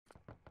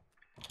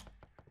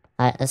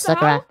Alright, let's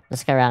look around.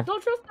 Let's go around.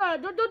 Don't trust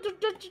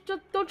the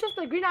don't trust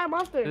the green eye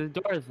monster. The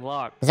door is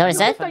locked. Is that what it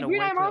said? Don't trust the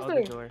green eye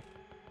monster.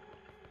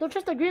 Don't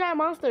trust the green eye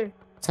monster.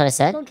 That's what it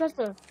said? Don't trust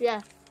her. Yeah.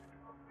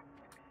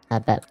 I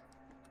bet.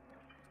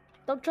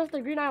 Don't trust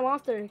the green eye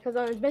monster because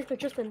it's basically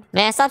Tristan.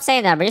 Man, stop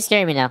saying that, bro. You're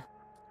scaring me now.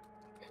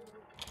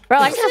 Bro,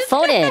 I just got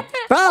folded.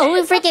 Bro,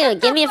 who freaking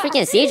give me a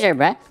freaking seizure,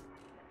 bro?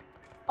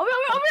 Over here.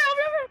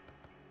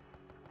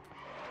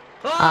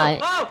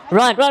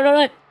 Run.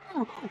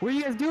 What do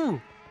you guys do?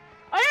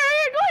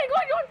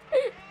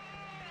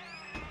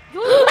 Go.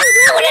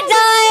 I'm gonna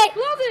die!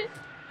 Close it.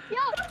 Yo.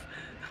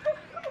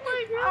 Oh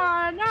my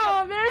god.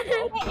 No,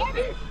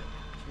 man.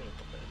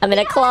 I'm in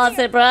a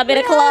closet, bro. I'm in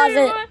a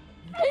closet.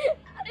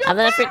 I'm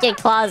in a freaking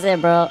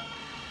closet, bro.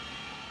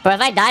 Bro,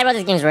 if I die, bro,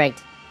 this game's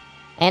rigged.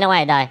 Ain't no way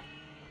I die.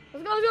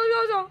 Let's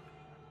go.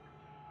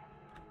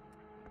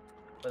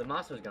 But the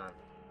monster's gone.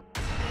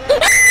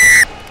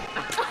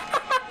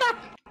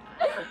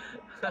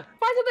 Find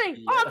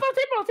something. Oh, I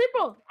found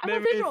April.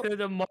 Maybe said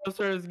the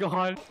monster is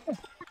gone.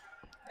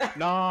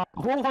 No,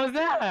 who was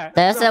that?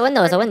 There's a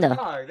window, it's a window.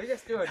 Dog. They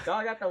just threw a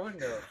dog out the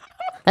window.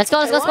 Let's go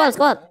up.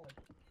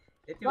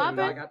 They threw a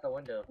dog out the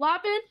window. What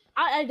happened?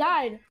 I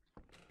died.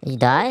 You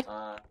died?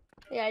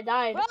 Yeah, I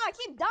died. Bro, I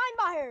keep dying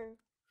by her.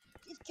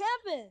 She's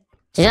camping.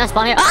 She's gonna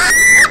spawn here. Ah!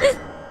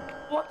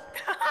 What?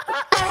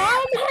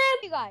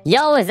 You guys.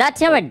 Yo, is that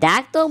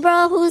pterodactyl,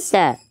 bro? Who's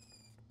that?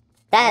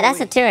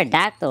 That's a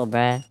pterodactyl,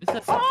 bro. It's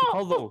a fucking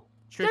puzzle.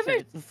 Tristan,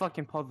 it's a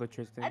fucking puzzle,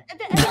 Tristan.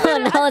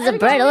 No, it's a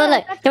bird.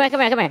 Look. Come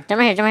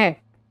here. Jump here.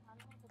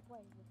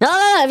 No.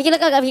 If you can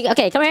look.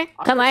 Okay, come here.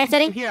 Come where I'm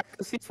sitting. You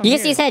can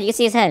see his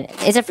head.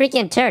 It's a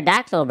freaking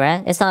pterodactyl,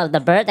 bro. It's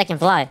the bird that can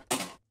fly.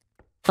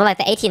 From like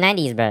the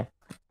 1890s, bro.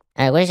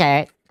 Alright, where's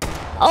Eric?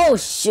 Oh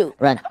shoot!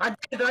 Run. I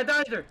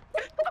died her.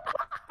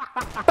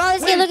 Bro,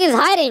 this kid he's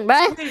hiding, bro.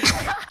 Yo,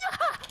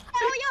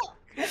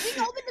 we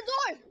can open the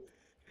door.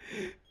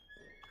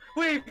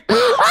 Wait.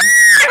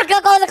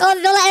 Go close it.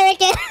 Don't let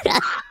Eric in.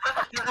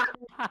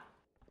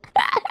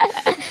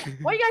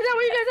 Where you guys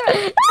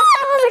at?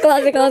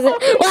 Close it.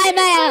 Why am I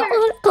out?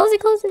 Close it.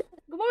 Go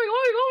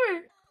over.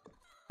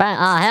 Bro,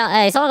 oh hell,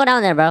 hey, someone go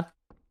down there, bro.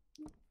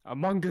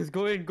 Among us,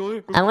 go in.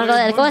 I'm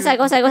gonna go inside.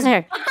 Go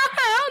inside.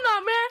 Hell no,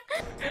 man.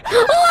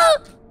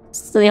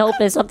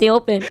 Something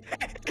open.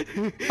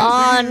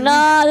 Oh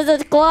no, this is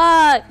the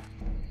clock.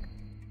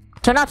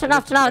 Turn off.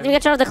 Let me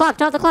turn off the clock.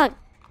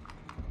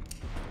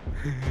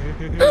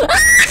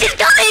 She's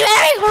coming,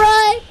 Eric,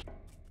 run!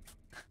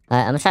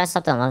 Alright, I'm gonna try to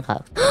stop the alarm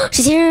clock.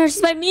 She's here.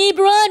 She's by me.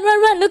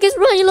 Run. Lucas,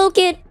 run, you little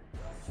kid.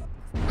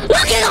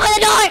 Lucas, open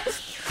the door!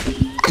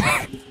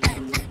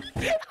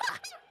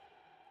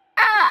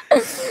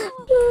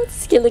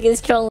 This kid, look at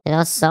this troll. You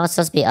know, someone's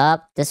supposed to be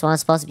up. This one's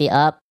supposed to be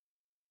up.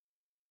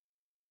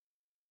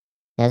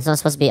 Yeah, this one's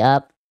supposed to be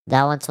up.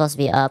 That one's supposed to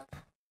be up.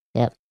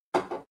 Yep.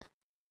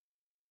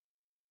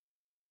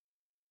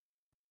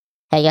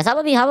 Hey guys, how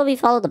about we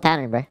follow the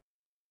pattern, bro?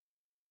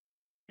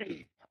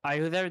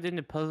 Whoever doing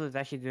the puzzle is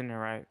actually doing it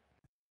right.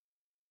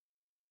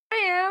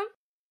 I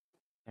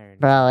am.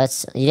 Bro,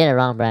 you did it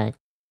wrong, Brian.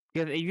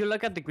 Because if you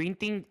look at the green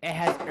thing, it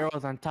has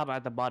arrows on top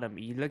at the bottom.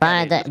 You look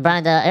Brian, at it.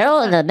 Brian, the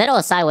arrow in the middle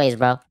is sideways,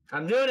 bro.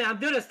 I'm doing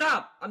it.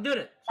 Stop. I'm doing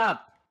it.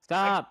 Stop.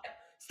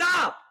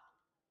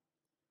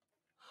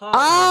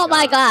 Oh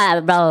my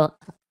god, bro.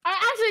 I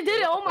actually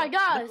did it. Oh my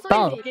god. So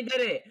Bro.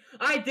 easy.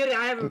 I did it.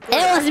 I haven't.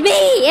 It was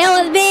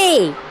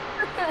me.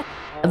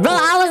 Bro,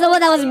 I was the one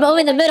that was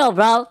moving the middle,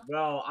 bro.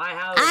 Bro,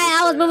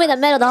 I was moving the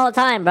middle the whole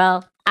time,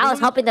 bro. I was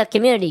helping the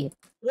community.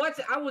 What?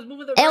 I was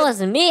moving the. It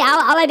was me.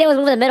 All I did was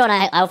move the middle,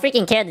 and I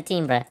freaking carried the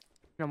team, bro.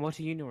 In a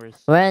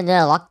multi-universe. We're in the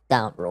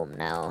lockdown room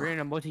now. We're in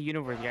a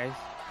multi-universe, guys.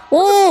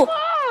 Whoa!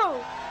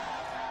 Whoa.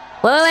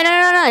 Wait,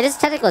 no. It's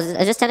just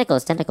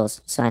tentacles.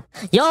 It's fine.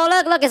 Yo,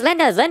 look, it's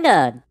Linda.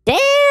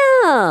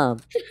 Damn!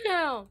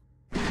 Damn.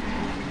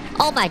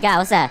 Oh my god,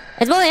 what's that?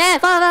 It's moving. Hey,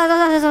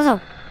 follow.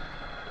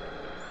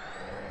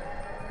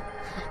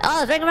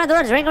 Oh, it's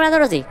ring around the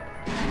Rosie.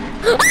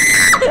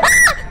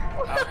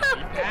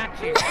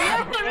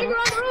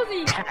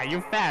 Yeah,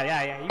 you fat.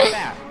 Yeah, you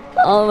fat.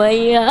 Oh my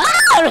god.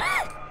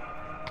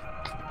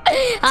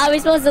 How are we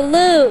supposed to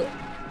loot?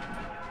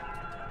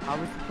 How are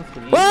we supposed to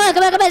leave? Whoa,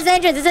 come on,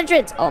 it's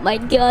entrance. Oh my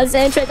god, it's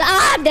entrance.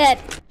 Ah, I'm dead.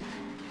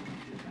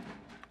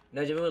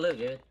 No, Jimmy will live,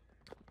 Jimmy.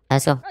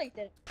 Let's go. No, you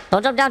didn't.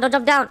 Don't jump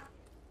down.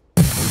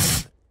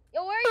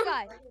 Yo, where are you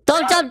guys?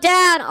 Don't jump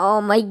down.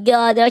 Oh my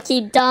god, they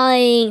keep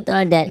dying.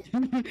 They're dead.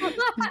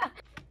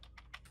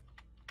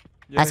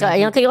 That's right.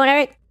 You want to one,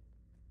 Eric?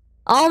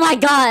 Oh my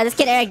god, this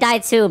kid Eric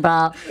died too,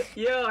 bro.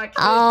 Yo, I can't.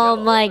 Oh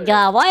my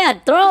god, why are you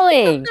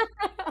throwing?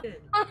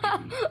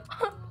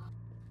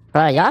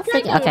 Bro, y'all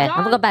freaking. Okay,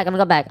 I'm gonna go back. I'm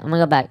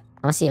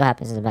gonna see what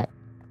happens in the back.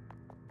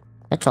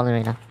 They're trolling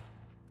right now.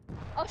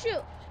 Oh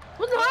shoot.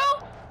 What the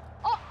hell?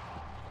 Oh.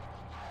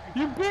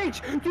 You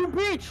bitch!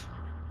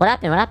 What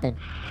happened?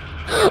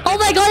 Oh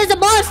my god, it's a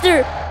monster!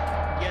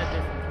 Yeah,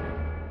 this.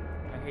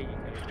 I hate you.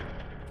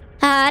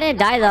 Ah, I didn't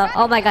die though.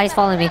 Oh my god, he's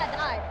following me.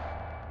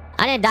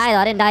 I died.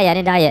 I didn't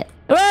die yet.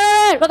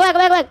 Run! Go back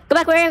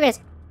where Eric is.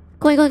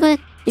 Go in, go in, go in.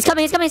 He's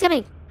coming, he's coming, he's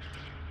coming.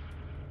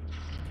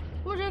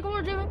 Come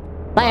on, Jimmy.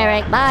 Bye,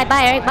 Eric. Bye,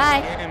 bye, Eric.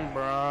 Bye. Damn,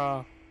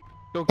 bro.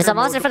 It's a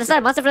monster for the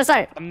start. Monster for the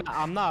start.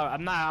 I'm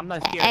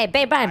not scared. Hey,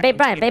 bait Brian, bait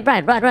Brian, bait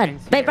Brian. Run, run.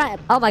 Bait Brian.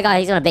 Oh my god,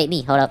 he's gonna bait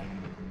me. Hold up.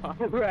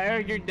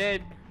 Eric, you're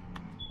dead.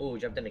 Oh,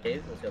 jumped in the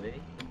cave. Let's go,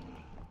 baby.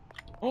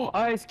 Oh,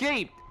 I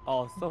escaped.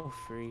 Oh, so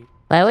free.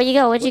 Wait, where'd you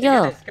go? Where'd you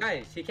go?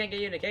 Guys, he can't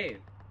get you in the cave.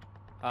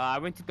 I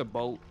went to the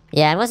boat.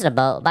 Yeah, I was in a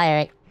boat. Bye,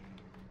 Eric.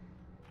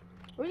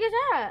 Where you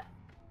guys at?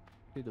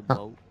 To the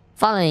boat.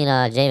 Following,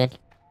 Jamin.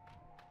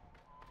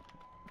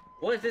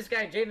 What is this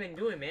guy Jamin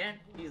doing, man?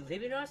 He's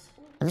leaving us?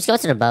 I'm just going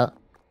to the boat.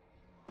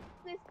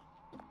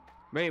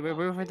 Wait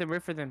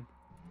for them.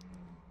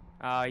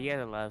 Yeah,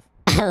 they left.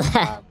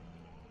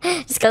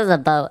 Just go to the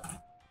boat.